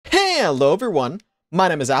Hello everyone, my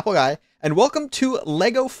name is Appleguy, and welcome to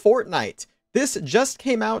LEGO Fortnite. This just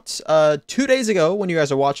came out 2 days ago when you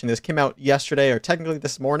guys are watching this. Came out yesterday, or technically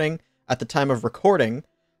this morning at the time of recording.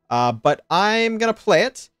 But I'm gonna play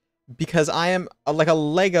it because I am like a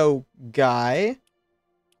LEGO guy.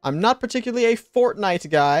 I'm not particularly a Fortnite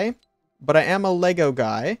guy, but I am a LEGO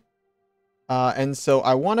guy. And so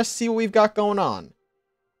I want to see what we've got going on.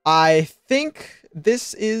 I think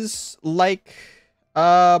this is like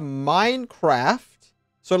Minecraft,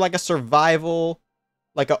 sort of like a survival,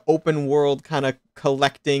 like a open world kind of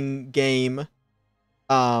collecting game.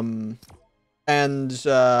 Yeah,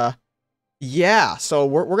 so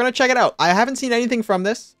we're gonna check it out. I haven't seen anything from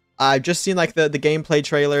this. I've just seen like the gameplay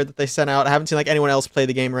trailer that they sent out. I haven't seen like anyone else play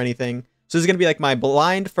the game or anything. So this is gonna be like my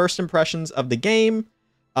blind first impressions of the game.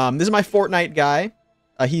 This is my Fortnite guy.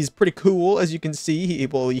 He's pretty cool, as you can see.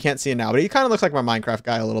 Well, you can't see him now, but he kind of looks like my Minecraft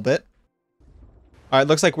guy a little bit. All right,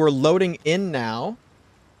 looks like we're loading in now.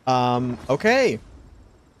 Okay.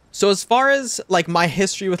 So as far as like my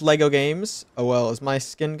history with LEGO games, oh well, is my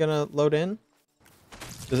skin gonna load in?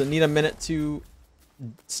 Does it need a minute to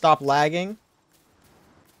stop lagging?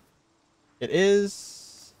 It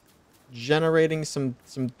is generating some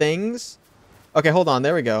things. Okay, hold on.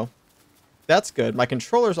 There we go. That's good. My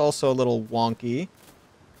controller's also a little wonky,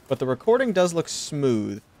 but the recording does look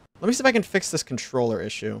smooth. Let me see if I can fix this controller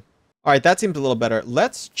issue. All right, that seems a little better.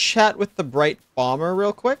 Let's chat with the Bright Bomber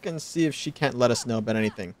real quick and see if she can't let us know about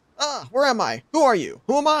anything. Where am I? Who are you?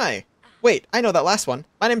 Who am I? Wait, I know that last one.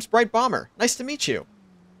 My name's Bright Bomber. Nice to meet you.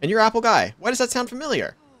 And you're Appleguy. Why does that sound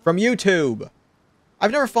familiar? From YouTube. I've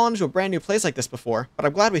never fallen into a brand new place like this before, but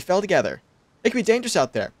I'm glad we fell together. It could be dangerous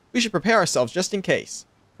out there. We should prepare ourselves just in case.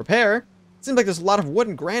 Prepare? Seems like there's a lot of wood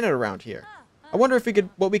and granite around here. I wonder if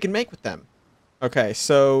what we can make with them. Okay,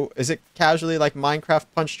 so is it casually like Minecraft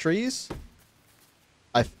punch trees?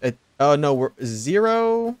 Oh no, we're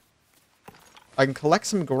 0. I can collect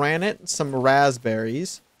some granite, some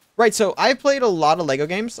raspberries. Right, so I played a lot of LEGO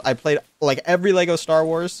games. I played like every LEGO Star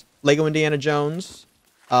Wars, LEGO Indiana Jones,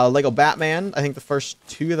 LEGO Batman. I think the first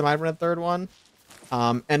 2 of them might have been a third one.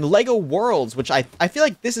 And LEGO Worlds, which I feel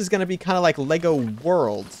like this is going to be kind of like LEGO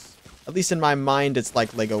Worlds. At least in my mind, it's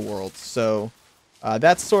like LEGO Worlds. So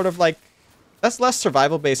that's sort of like, that's less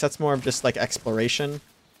survival based. That's more of just like exploration.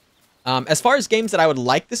 As far as games that I would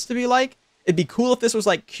like this to be like, it'd be cool if this was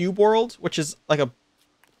like Cube World, which is like a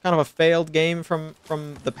kind of a failed game from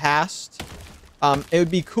the past. It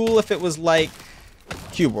would be cool if it was like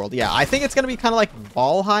Cube World. Yeah, I think it's going to be kind of like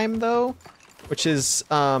Valheim though, which is,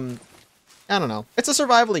 I don't know. It's a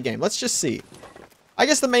survival-y game. Let's just see. I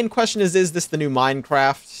guess the main question is this the new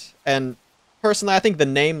Minecraft? And personally, I think the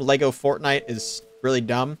name LEGO Fortnite is really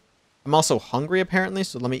dumb. I'm also hungry, apparently,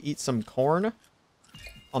 so let me eat some corn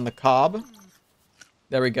on the cob.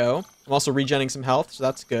 There we go. I'm also regenerating some health, so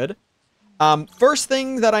that's good. First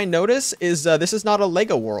thing that I notice is this is not a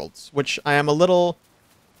LEGO Worlds, which I am a little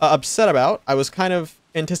upset about. I was kind of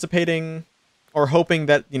anticipating or hoping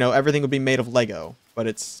that, you know, everything would be made of LEGO, but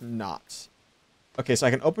it's not. Okay, so I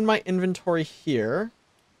can open my inventory here.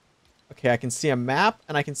 Okay, I can see a map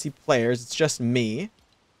and I can see players. It's just me.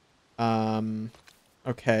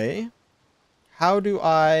 Okay. How do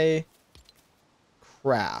I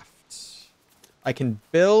craft? I can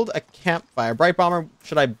build a campfire. Bright Bomber,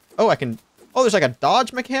 should I... Oh, I can... Oh, there's like a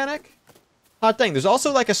dodge mechanic? Hot dang. There's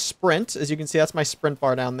also like a sprint. As you can see, that's my sprint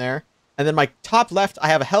bar down there. And then my top left, I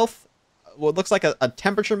have a health... Well, it looks like a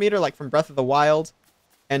temperature meter, like from Breath of the Wild.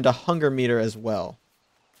 And a hunger meter as well.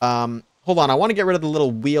 Hold on. I want to get rid of the little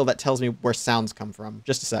wheel that tells me where sounds come from.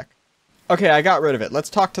 Just a sec. Okay, I got rid of it. Let's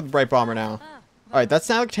talk to the Bright Bomber now. Alright, that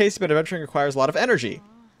sounds like tasty, but adventuring requires a lot of energy.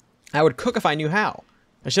 I would cook if I knew how.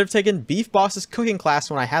 I should have taken Beef Boss's cooking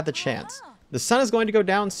class when I had the chance. The sun is going to go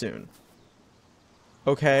down soon.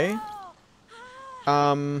 Okay.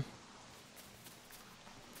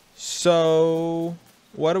 So...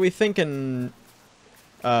 What are we thinking,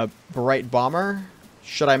 Bright Bomber?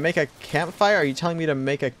 Should I make a campfire? Are you telling me to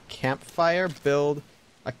make a campfire? Build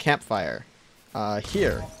a campfire.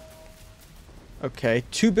 Here. Okay,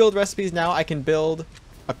 2 build recipes now. I can build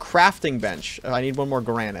a crafting bench. I need 1 more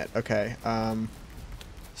granite. Okay.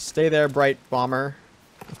 Stay there, Bright Bomber.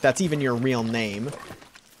 If that's even your real name.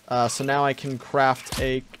 So now I can craft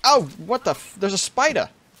a... Oh, what the f... There's a spider.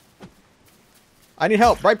 I need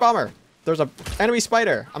help. Bright Bomber. There's a enemy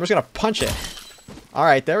spider. I'm just gonna punch it.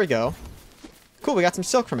 Alright, there we go. Cool, we got some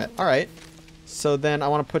silk from it. Alright. So then I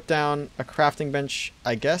want to put down a crafting bench,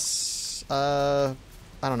 I guess.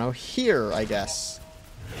 I don't know. Here, I guess.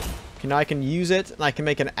 Okay, now I can use it, and I can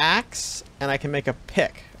make an axe, and I can make a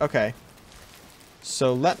pick. Okay.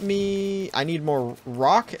 So I need more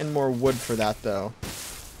rock and more wood for that, though.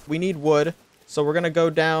 We need wood, so we're going to go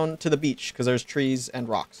down to the beach, because there's trees and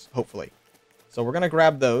rocks, hopefully. So we're going to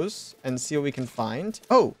grab those and see what we can find.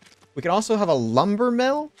 Oh, we can also have a lumber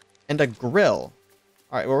mill and a grill.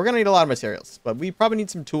 All right, well, we're going to need a lot of materials, but we probably need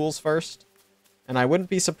some tools first. And I wouldn't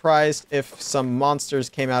be surprised if some monsters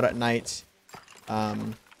came out at night.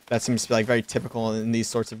 That seems to be like very typical in these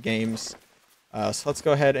sorts of games. So let's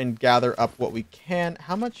go ahead and gather up what we can.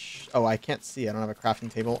 How much? Oh, I can't see. I don't have a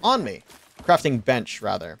crafting table on me. Crafting bench,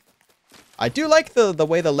 rather. I do like the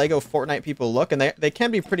way the LEGO Fortnite people look, and they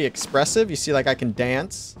can be pretty expressive. You see, like, I can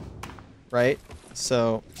dance, right?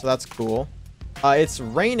 So that's cool. It's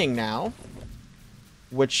raining now,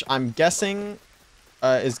 which I'm guessing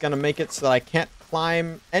is going to make it so that I can't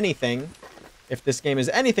climb anything if this game is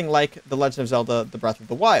anything like The Legend of Zelda: The Breath of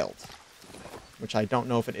the Wild, which I don't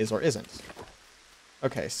know if it is or isn't.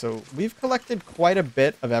 Okay, so we've collected quite a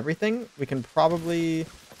bit of everything. We can probably...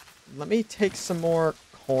 Let me take some more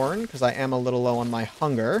corn, because I am a little low on my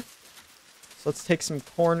hunger. So let's take some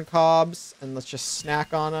corn cobs, and let's just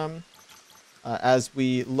snack on them as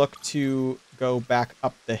we look to go back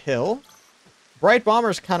up the hill. Bright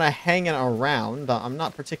Bomber's kind of hanging around. I'm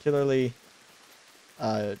not particularly...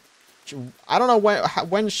 I don't know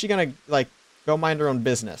when's she going to, like, go mind her own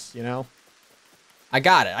business, you know? I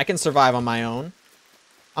got it. I can survive on my own.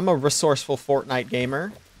 I'm a resourceful Fortnite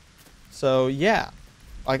gamer. So, yeah.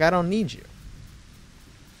 Like, I don't need you.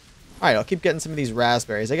 Alright, I'll keep getting some of these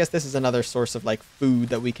raspberries. I guess this is another source of, like, food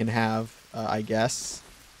that we can have, I guess.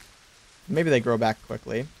 Maybe they grow back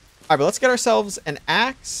quickly. Alright, but let's get ourselves an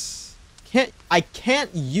axe. I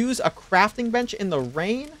can't use a crafting bench in the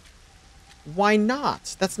rain? Why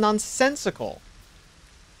not? That's nonsensical.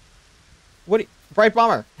 Bright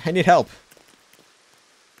Bomber, I need help.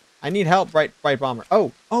 I need help, Bright Bomber.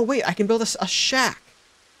 Oh, wait, I can build a shack.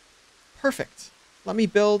 Perfect. Let me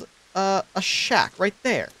build a shack right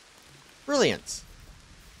there. Brilliant.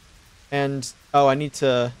 And, oh, I need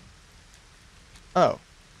to... Oh.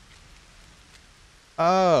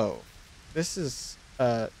 Oh. This is,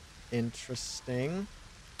 interesting.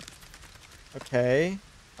 Okay.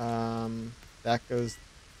 That goes,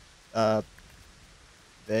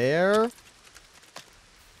 there.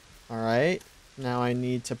 Alright. Now I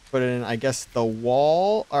need to put in, I guess, the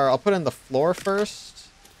wall. Or I'll put in the floor first.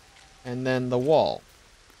 And then the wall.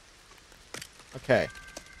 Okay.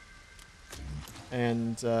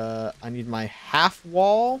 And, I need my half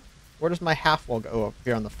wall. Where does my half wall go? Oh, up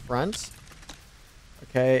here on the front.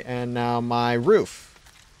 Okay, and now my roof.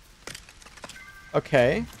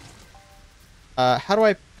 Okay. How do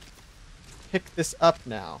I pick this up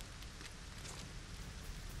now?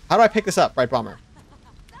 How do I pick this up, Bright Bomber?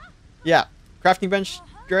 Yeah, crafting bench,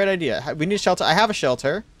 great idea. We need a shelter. I have a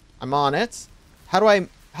shelter. I'm on it. How do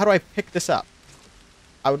I pick this up?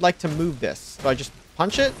 I would like to move this. Do I just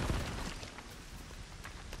punch it?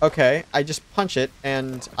 Okay, I just punch it,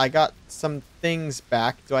 and I got some things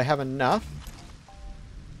back. Do I have enough?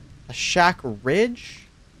 A shack ridge?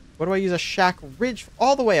 What do I use a shack ridge for?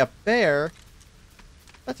 All the way up there?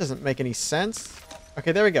 That doesn't make any sense.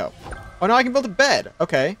 Okay, there we go. Oh, now I can build a bed.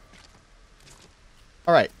 Okay.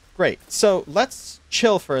 Alright, great. So, let's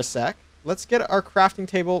chill for a sec. Let's get our crafting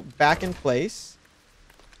table back in place.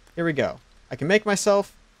 Here we go. I can make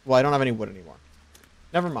myself... Well, I don't have any wood anymore.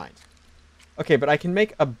 Never mind. Okay, but I can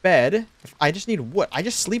make a bed. I just need wood. I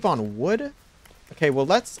just sleep on wood? Okay, well,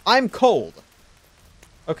 let's... I'm cold.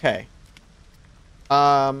 Okay.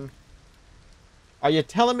 Are you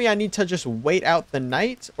telling me I need to just wait out the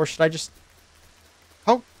night? Or should I just...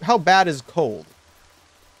 How bad is cold?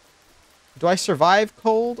 Do I survive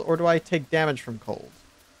cold? Or do I take damage from cold?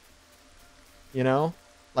 You know?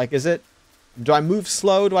 Like, is it... Do I move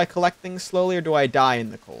slow? Do I collect things slowly? Or do I die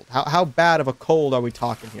in the cold? How bad of a cold are we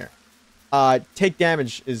talking here? Take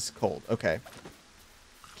damage is cold. Okay.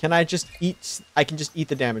 Can I just eat... I can just eat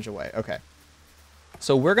the damage away. Okay.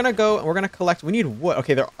 So we're going to go and we're going to collect... We need wood.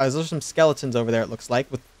 Okay, there's some skeletons over there, it looks like,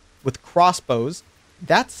 with crossbows.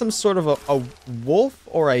 That's some sort of a wolf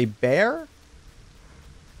or a bear?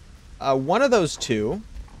 One of those two.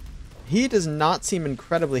 He does not seem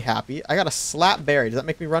incredibly happy. I got a slap berry. Does that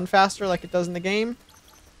make me run faster like it does in the game?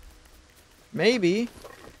 Maybe.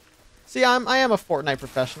 See, I am a Fortnite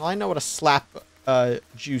professional. I know what a slap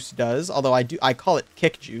juice does. Although I call it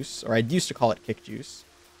kick juice, or I used to call it kick juice.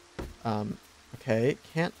 Okay,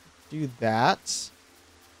 can't do that.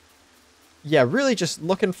 Yeah, really just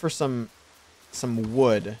looking for some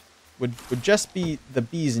wood would just be the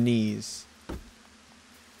bee's knees.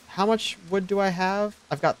 How much wood do I have?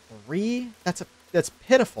 I've got 3. That's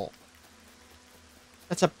pitiful.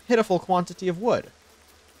 That's a pitiful quantity of wood.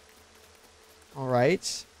 All right.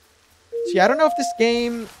 So yeah, I don't know if this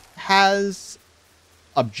game has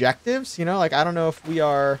objectives, you know? Like, I don't know if we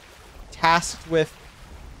are tasked with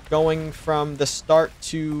going from the start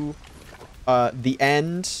to the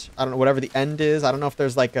end. I don't know, whatever the end is. I don't know if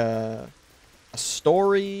there's like a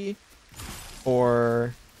story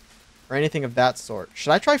or anything of that sort.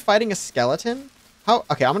 Should I try fighting a skeleton?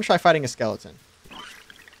 Okay, I'm gonna try fighting a skeleton.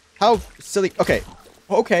 How silly.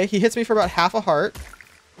 Okay, he hits me for about half a heart,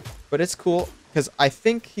 but it's cool because I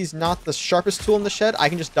think he's not the sharpest tool in the shed. I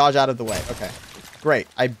can just dodge out of the way. Okay, great.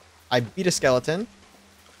 I beat a skeleton,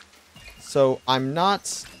 so I'm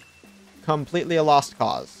not completely a lost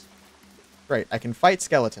cause. Great, I can fight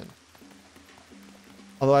skeleton.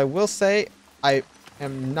 Although I will say I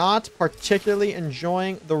am not particularly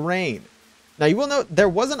enjoying the rain. Now you will note there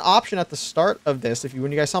was an option at the start of this,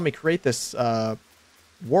 when you guys saw me create this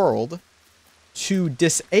world, to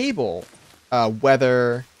disable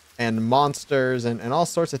weather and monsters and all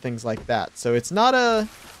sorts of things like that. So it's not a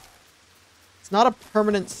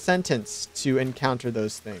permanent sentence to encounter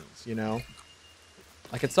those things, you know?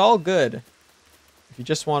 Like, it's all good if you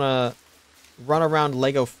just want to run around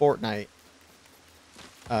LEGO Fortnite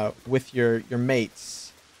with your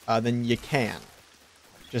mates, then you can.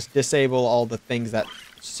 Just disable all the things that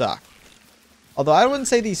suck. Although I wouldn't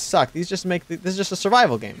say these suck. These just make... This is just a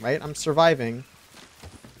survival game, right? I'm surviving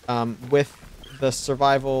with the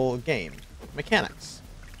survival game mechanics.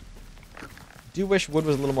 Do wish wood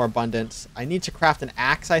was a little more abundant. I need to craft an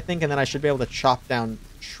axe, I think, and then I should be able to chop down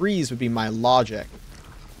trees would be my logic.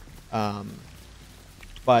 But,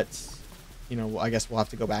 you know, I guess we'll have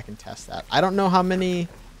to go back and test that. I don't know how many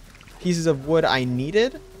pieces of wood I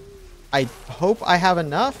needed. I hope I have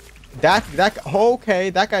enough. Okay,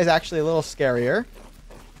 that guy's actually a little scarier.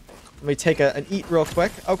 Let me take an eat real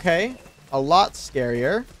quick. Okay, a lot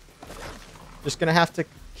scarier. Just gonna have to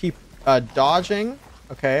keep dodging.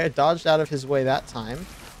 Okay, I dodged out of his way that time.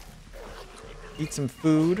 Eat some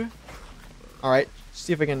food. All right,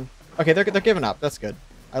 see if we can... Okay, they're giving up. That's good.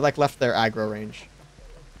 I left their aggro range.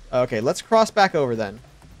 Okay, let's cross back over then.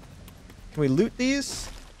 Can we loot these?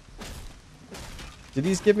 Did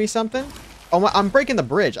these give me something? Oh, I'm breaking the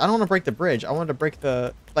bridge. I don't want to break the bridge. I wanted to break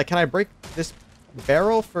the... Like, can I break this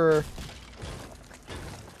barrel for...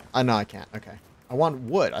 No, I can't. Okay. I want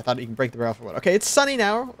wood. I thought you can break the barrel for wood. Okay, it's sunny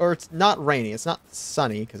now. Or it's not rainy. It's not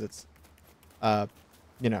sunny because it's,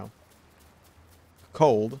 you know,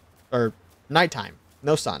 cold. Or nighttime.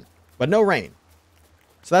 No sun. But no rain.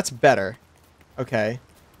 So that's better. Okay.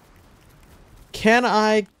 Can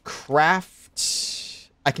I craft...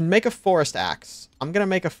 I can make a forest axe. I'm going to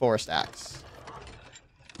make a forest axe.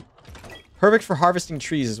 Perfect for harvesting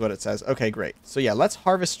trees is what it says. Okay, great. So yeah, let's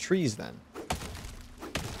harvest trees then.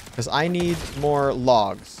 Because I need more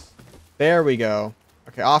logs. There we go.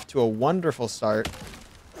 Okay, off to a wonderful start.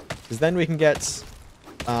 Because then we can get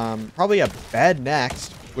probably a bed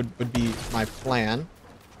next would be my plan.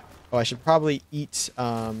 Oh, I should probably eat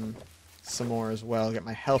some more as well. Get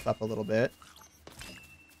my health up a little bit.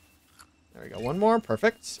 There we go. One more.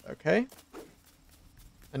 Perfect. Okay.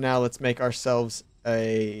 And now let's make ourselves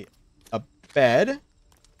a bed.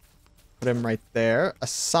 Put him right there.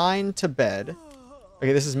 Assign to bed.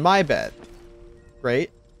 Okay, this is my bed. Great.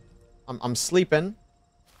 I'm sleeping.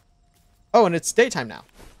 Oh, and it's daytime now.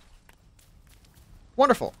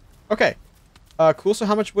 Wonderful. Okay. Cool. So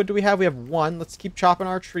how much wood do we have? We have 1. Let's keep chopping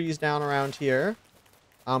our trees down around here.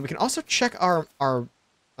 We can also check our...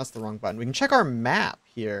 That's the wrong button. We can check our map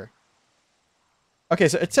here. Okay,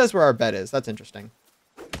 so it says where our bed is. That's interesting.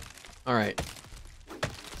 All right.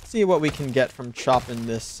 See what we can get from chopping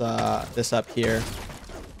this this up here.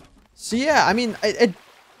 So yeah, I mean,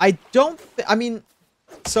 I don't... I mean,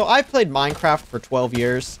 so I've played Minecraft for 12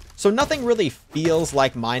 years, so nothing really feels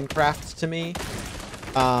like Minecraft to me.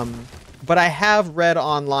 But I have read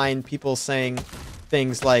online people saying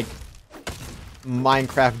things like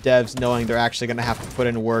Minecraft devs knowing they're actually going to have to put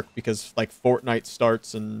in work because, like, Fortnite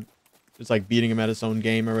starts and it's like beating him at his own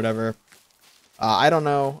game or whatever. I don't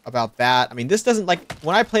know about that. I mean, this doesn't, like,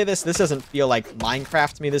 when I play this doesn't feel like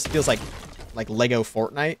Minecraft to me. This feels like LEGO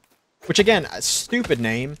Fortnite, which, again, a stupid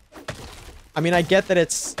name. I mean, I get that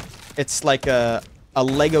it's like a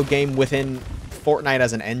LEGO game within Fortnite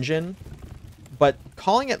as an engine, but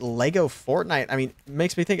calling it LEGO Fortnite, I mean,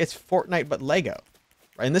 makes me think it's Fortnite but LEGO,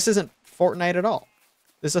 right? And this isn't Fortnite at all.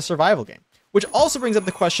 This is a survival game. Which also brings up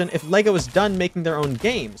the question, if LEGO is done making their own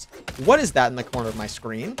games, what is that in the corner of my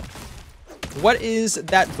screen? What is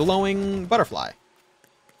that glowing butterfly?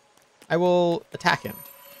 I will attack him.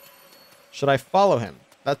 Should I follow him?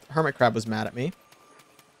 That hermit crab was mad at me.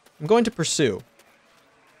 I'm going to pursue.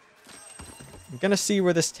 I'm gonna see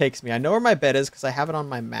where this takes me. I know where my bed is because I have it on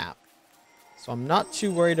my map. So I'm not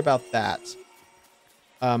too worried about that.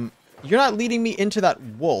 You're not leading me into that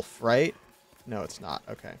wolf, right? No, it's not.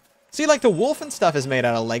 Okay. See, like, the wolf and stuff is made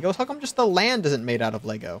out of Lego. How come just the land isn't made out of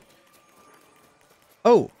Lego?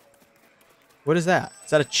 Oh. What is that?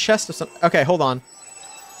 Is that a chest of some... Okay, hold on.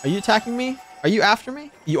 Are you attacking me? Are you after me?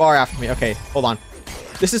 You are after me. Okay, hold on.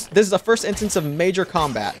 This is the first instance of major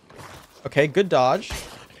combat. Okay, good dodge.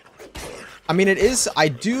 I mean, it is... I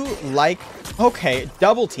do like... Okay,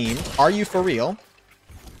 double team. Are you for real?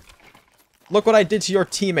 Look what I did to your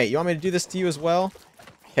teammate. You want me to do this to you as well?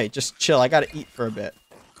 Okay, just chill. I gotta eat for a bit.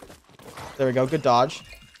 There we go. Good dodge.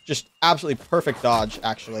 Just absolutely perfect dodge,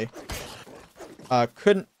 actually.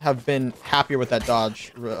 Couldn't have been happier with that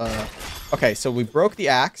dodge. Okay, so we broke the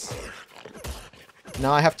axe.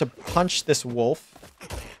 Now I have to punch this wolf.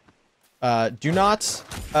 Do not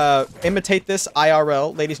imitate this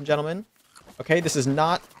IRL, ladies and gentlemen. Okay, this is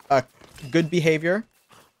not good behavior.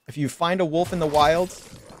 If you find a wolf in the wild,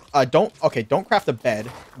 don't craft a bed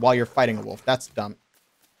while you're fighting a wolf. That's dumb.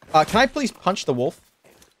 Can I please punch the wolf?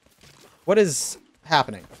 What is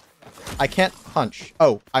happening? I can't punch.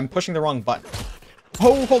 Oh, I'm pushing the wrong button.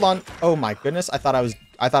 Oh, hold on. Oh my goodness. I thought I was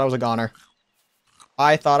a goner.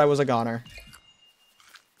 I thought I was a goner.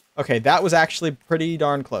 Okay, that was actually pretty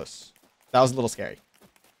darn close. That was a little scary.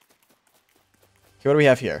 Okay, what do we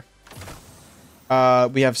have here?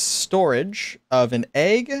 We have storage of an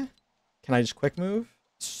egg. Can I just quick move?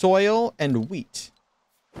 Soil and wheat.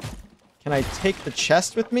 Can I take the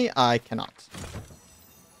chest with me? I cannot.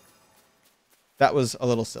 That was a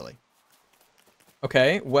little silly.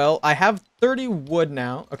 Okay, well, I have 30 wood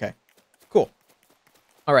now. Okay, cool.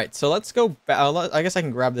 All right, so let's go back. I guess I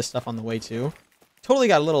can grab this stuff on the way too. Totally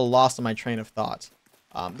got a little lost in my train of thought.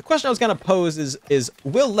 The question I was going to pose is,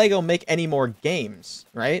 will LEGO make any more games,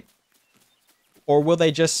 right? Or will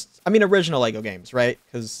they just, I mean, original LEGO games, right?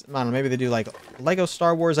 Because, I don't know, maybe they do like LEGO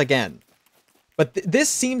Star Wars again. But this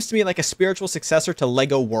seems to me like a spiritual successor to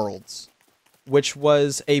LEGO Worlds, which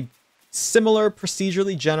was a similar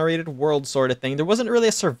procedurally generated world sort of thing. There wasn't really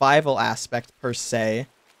a survival aspect per se.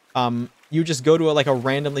 You just go to a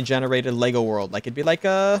randomly generated LEGO world. Like, it'd be like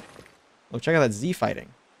a... Oh, check out that Z fighting.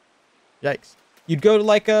 Yikes. You'd go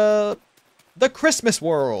to the Christmas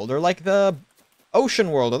world, or like the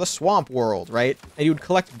ocean world, or the swamp world, right? And you would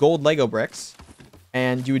collect gold LEGO bricks,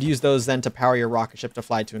 and you would use those then to power your rocket ship to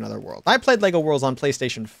fly to another world. I played LEGO Worlds on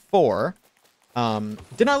PlayStation 4.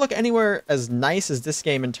 Did not look anywhere as nice as this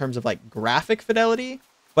game in terms of like graphic fidelity,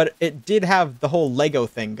 but it did have the whole Lego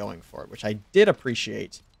thing going for it, which I did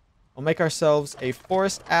appreciate. We'll make ourselves a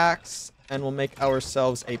forest axe, and we'll make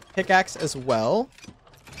ourselves a pickaxe as well,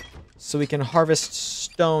 so we can harvest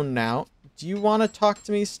stone now. Do you want to talk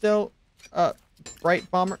to me still, Bright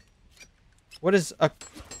Bomber? What is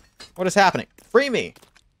happening? Free me!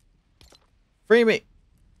 Free me!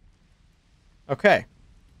 Okay.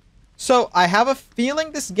 So, I have a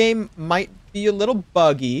feeling this game might be a little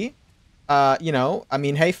buggy. You know, I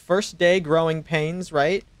mean, hey, first day growing pains,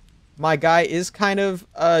 right? My guy is kind of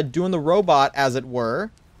doing the robot, as it were.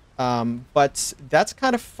 But that's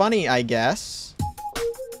kind of funny, I guess.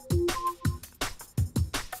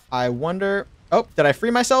 I wonder... Oh, did I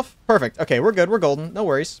free myself? Perfect. Okay, we're good. We're golden. No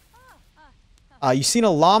worries. You seen a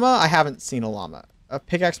llama? I haven't seen a llama. A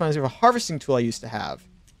pickaxe reminds me of a harvesting tool I used to have.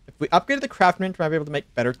 If we upgraded the craftsman, we might be able to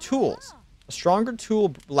make better tools. A stronger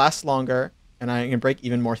tool lasts longer, and I can break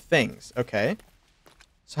even more things. Okay.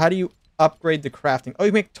 So how do you upgrade the crafting? Oh,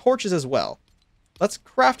 you make torches as well. Let's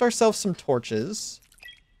craft ourselves some torches.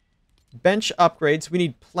 Bench upgrades. We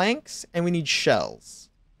need planks, and we need shells.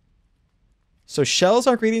 So shells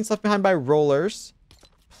are ingredients left behind by rollers.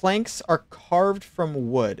 Planks are carved from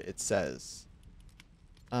wood, it says.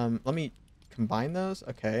 Let me combine those.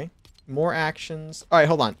 Okay. More actions. All right,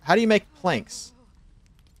 hold on. How do you make planks?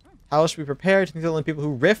 How else should we prepare to kill the people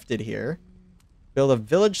who rifted here? Build a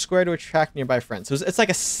village square to attract nearby friends. So it's like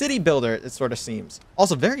a city builder, it sort of seems.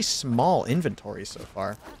 Also, very small inventory so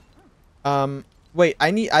far. Wait,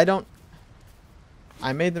 I made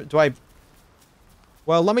the... Do I...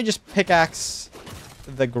 Well, let me just pickaxe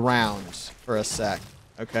the ground for a sec.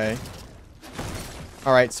 Okay.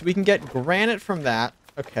 Alright, so we can get granite from that.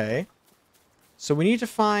 Okay. So we need to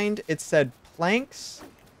find... It said planks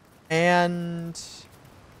and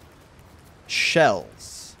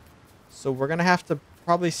shells. So we're going to have to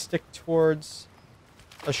probably stick towards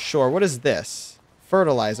a shore. What is this?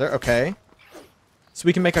 Fertilizer. Okay. So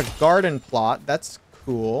we can make a garden plot. That's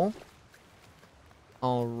cool.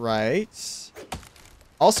 Alright.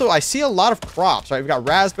 Also, I see a lot of crops, right? We've got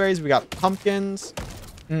raspberries, we got pumpkins,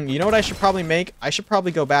 You know what I should probably make? I should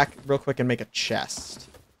probably go back real quick and make a chest.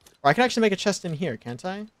 Or I can actually make a chest in here, can't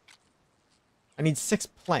I? I need 6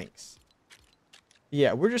 planks.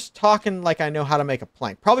 Yeah, we're just talking like I know how to make a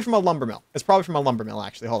plank. Probably from a lumber mill. It's probably from a lumber mill,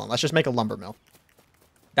 actually. Hold on. Let's just make a lumber mill.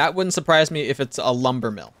 That wouldn't surprise me if it's a lumber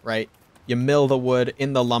mill, right? You mill the wood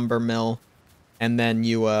in the lumber mill, and then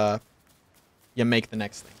you make the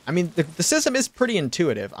next thing. I mean, the system is pretty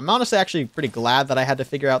intuitive. I'm honestly actually pretty glad that I had to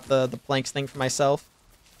figure out the planks thing for myself.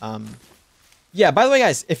 Yeah, by the way,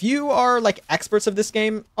 guys, if you are, like, experts of this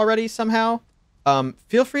game already somehow,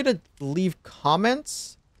 feel free to leave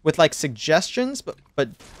comments with, like, suggestions, but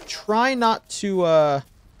try not to,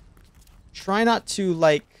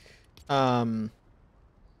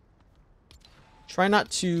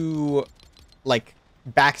 like,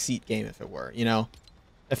 backseat game, if it were, you know?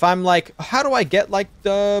 If I'm like, how do I get, like,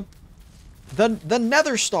 the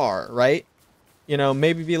nether star, right? You know,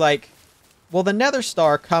 maybe be like, well, the nether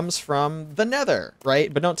star comes from the nether,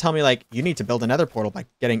 right? But don't tell me, like, you need to build a nether portal by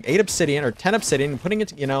getting 8 obsidian or 10 obsidian and putting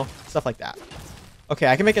it, you know, stuff like that. Okay,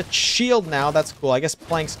 I can make a shield now. That's cool. I guess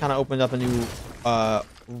planks kind of opened up a new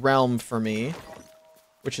realm for me,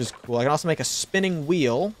 which is cool. I can also make a spinning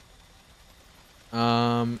wheel.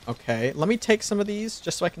 Okay. Let me take some of these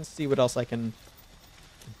just so I can see what else I can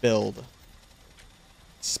build.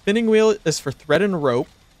 Spinning wheel is for thread and rope.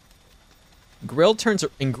 Grill turns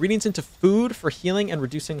ingredients into food for healing and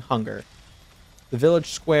reducing hunger. The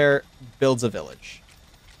village square builds a village.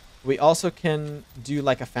 We also can do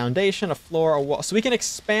like a foundation, a floor, a wall. So we can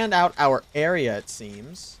expand out our area, it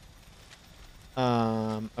seems.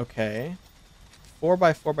 Okay.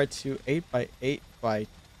 4x4x2,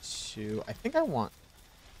 8x8x2. I think I want...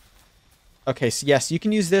 Okay, so yes, you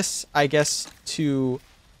can use this, I guess, to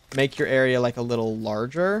make your area like a little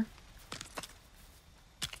larger.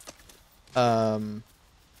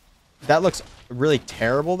 That looks really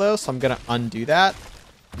terrible though, so I'm gonna undo that.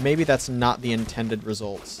 Maybe that's not the intended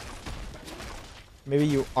results. Maybe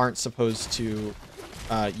you aren't supposed to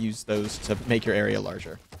use those to make your area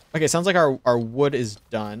larger. Okay, sounds like our wood is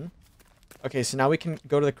done. Okay, so now we can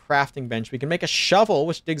go to the crafting bench. We can make a shovel,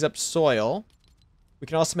 which digs up soil. We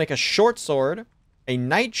can also make a short sword, a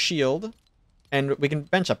knight shield, and we can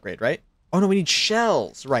bench upgrade, right? Oh no, we need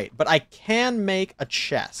shells, right? But I can make a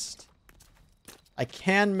chest. I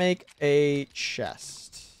can make a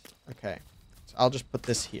chest. Okay, so I'll just put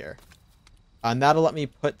this here. And that'll let me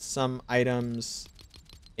put some items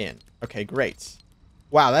in. Okay, great.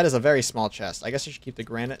 Wow, that is a very small chest. I guess I should keep the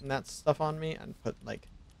granite and that stuff on me and put, like,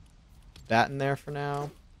 that in there for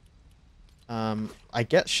now. I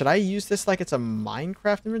guess, should I use this like it's a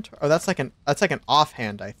Minecraft inventory? Oh, that's like an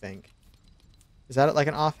offhand, I think. Is that like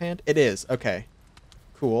an offhand? It is. Okay.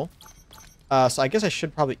 Cool. So I guess I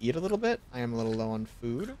should probably eat a little bit. I am a little low on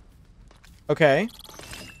food. Okay.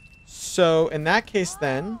 So in that case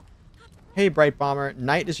then, hey, Bright Bomber,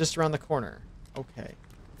 night is just around the corner. Okay.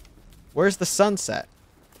 Where's the sunset?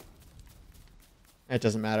 It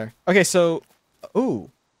doesn't matter. Okay, so,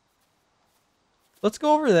 ooh. Let's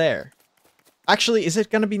go over there. Actually, is it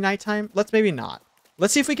going to be nighttime? Let's maybe not.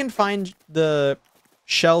 Let's see if we can find the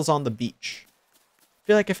shells on the beach. I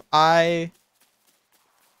feel like if I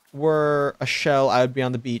were a shell, I would be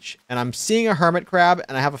on the beach. And I'm seeing a hermit crab,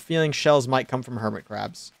 and I have a feeling shells might come from hermit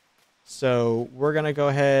crabs. So we're going to go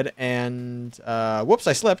ahead and... whoops,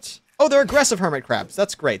 I slipped. Oh, they're aggressive hermit crabs.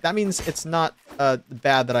 That's great. That means it's not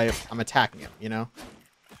bad that I'm attacking him, you know?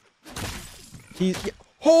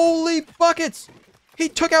 Holy buckets! He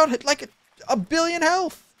took out like a billion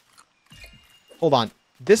health. Hold on.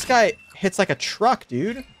 This guy hits like a truck,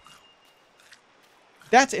 dude.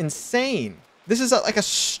 That's insane. This is like a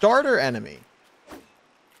starter enemy.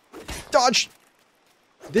 Dodge.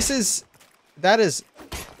 That is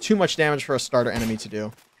too much damage for a starter enemy to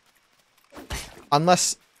do.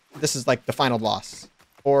 Unless this is like the final boss.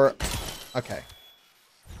 Or, okay.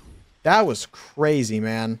 That was crazy,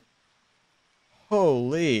 man.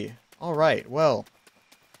 Holy. All right, well.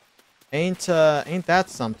 Ain't that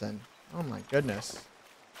something? Oh my goodness.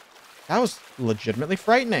 That was legitimately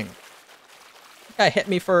frightening. That guy hit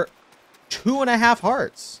me for 2.5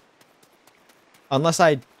 hearts. Unless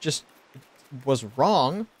I just was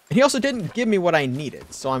wrong. And he also didn't give me what I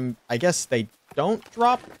needed. So I guess they don't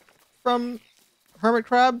drop from hermit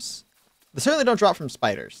crabs. They certainly don't drop from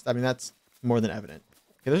spiders. I mean, that's more than evident.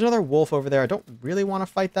 Okay, there's another wolf over there. I don't really want to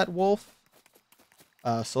fight that wolf.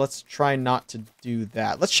 So let's try not to do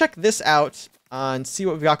that. Let's check this out and see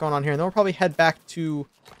what we've got going on here. And then we'll probably head back to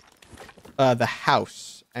the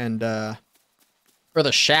house. And, or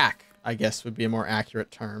the shack, I guess would be a more accurate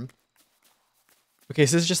term. Okay,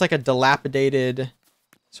 so this is just like a dilapidated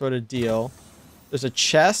sort of deal. There's a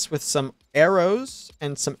chest with some arrows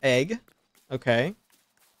and some egg. Okay.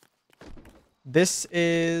 This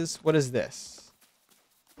is... What is this?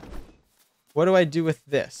 What do I do with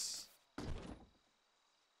this?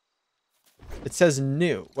 It says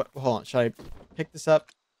new. What? Hold on. Should I pick this up?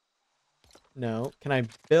 No. Can I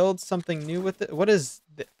build something new with it? What is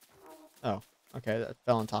this? Oh. Okay, that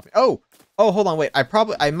fell on top of me. Oh! Oh, hold on. Wait.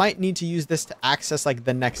 I might need to use this to access, like,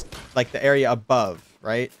 the next... Like, the area above,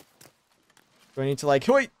 right? Do I need to, like...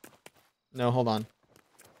 Wait! No, hold on.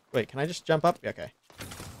 Wait, can I just jump up? Okay.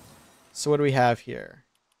 So what do we have here?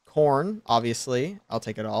 Corn, obviously. I'll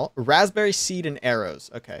take it all. Raspberry seed and arrows.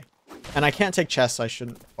 Okay. And I can't take chests, so I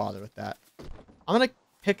shouldn't bother with that. I'm gonna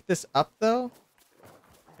pick this up, though.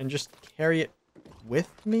 And just carry it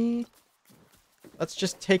with me. Let's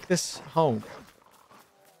just take this home.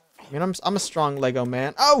 I mean, I'm a strong Lego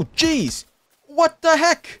man. Oh, jeez! What the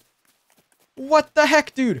heck? What the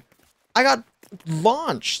heck, dude? I got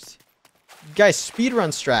launched. Guys, speedrun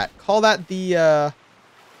strat. Call that the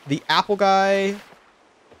Appleguy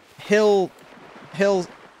hill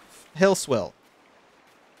swill.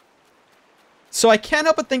 So I can't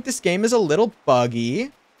help but think this game is a little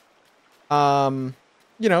buggy.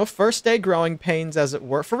 You know, first day growing pains, as it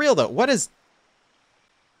were. For real, though, what is...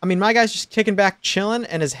 I mean, my guy's just kicking back, chilling,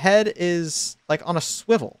 and his head is, like, on a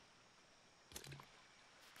swivel.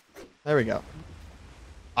 There we go.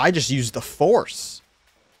 I just used the Force.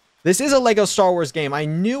 This is a LEGO Star Wars game. I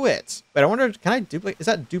knew it. But I wonder, can I duplicate? Is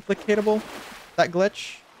that duplicatable? That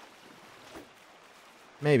glitch?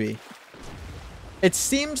 Maybe. It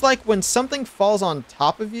seems like when something falls on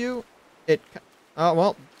top of you, it... Oh,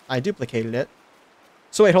 well, I duplicated it.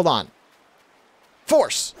 So wait, hold on.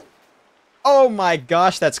 Force! Oh my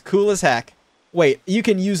gosh, that's cool as heck. Wait, you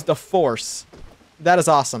can use the Force. That is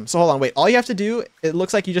awesome. So hold on, wait. All you have to do, it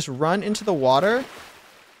looks like you just run into the water.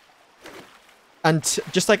 And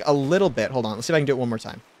just like a little bit. Hold on, let's see if I can do it one more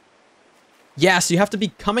time. Yeah, so you have to be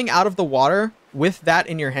coming out of the water with that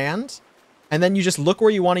in your hand. And then you just look where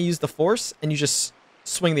you want to use the Force, and you just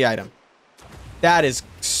swing the item. That is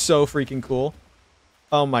so freaking cool.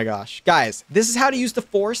 Oh my gosh. Guys, this is how to use the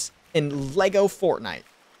Force in LEGO Fortnite.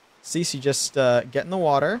 See, so you just get in the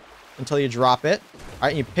water until you drop it. All right,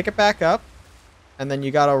 and you pick it back up. And then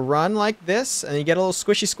you gotta run like this, and you get a little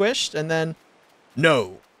squishy squished, and then...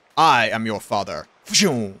 No, I am your father.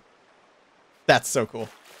 That's so cool.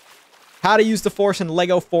 How to use the Force in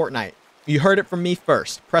LEGO Fortnite. You heard it from me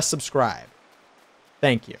first. Press subscribe.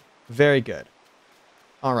 Thank you. Very good.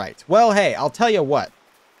 All right. Well, hey, I'll tell you what.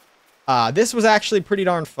 This was actually pretty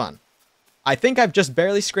darn fun. I think I've just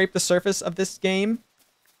barely scraped the surface of this game.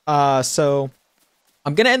 So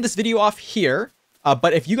I'm going to end this video off here.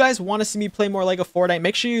 But if you guys want to see me play more LEGO Fortnite,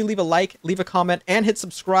 make sure you leave a like, leave a comment, and hit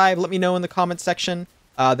subscribe. Let me know in the comment section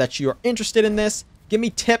that you are interested in this. Give me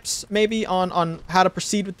tips maybe on how to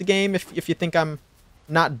proceed with the game if you think I'm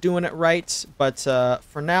not doing it right. But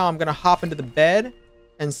for now, I'm going to hop into the bed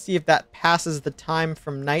and see if that passes the time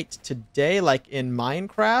from night to day like in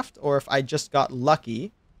Minecraft, or if I just got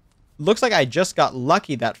lucky. Looks like I just got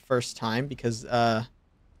lucky that first time because...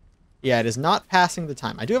 yeah, it is not passing the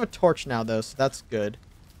time. I do have a torch now, though, so that's good.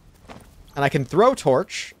 And I can throw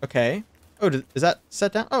torch. Okay. Oh, is that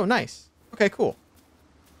set down? Oh, nice. Okay, cool.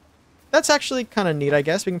 That's actually kind of neat, I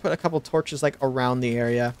guess. We can put a couple torches, like, around the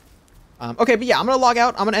area. Okay, but yeah, I'm going to log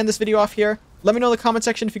out. I'm going to end this video off here. Let me know in the comment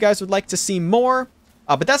section if you guys would like to see more.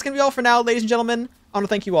 But that's going to be all for now, ladies and gentlemen. I want to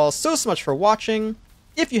thank you all so much for watching.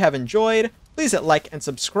 If you have enjoyed, please hit like and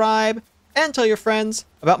subscribe. And tell your friends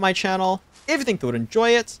about my channel if you think they would enjoy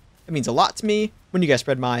it. It means a lot to me when you guys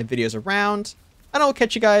spread my videos around. And I will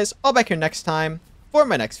catch you guys all back here next time for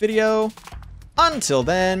my next video. Until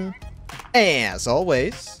then, as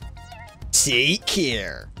always, take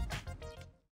care.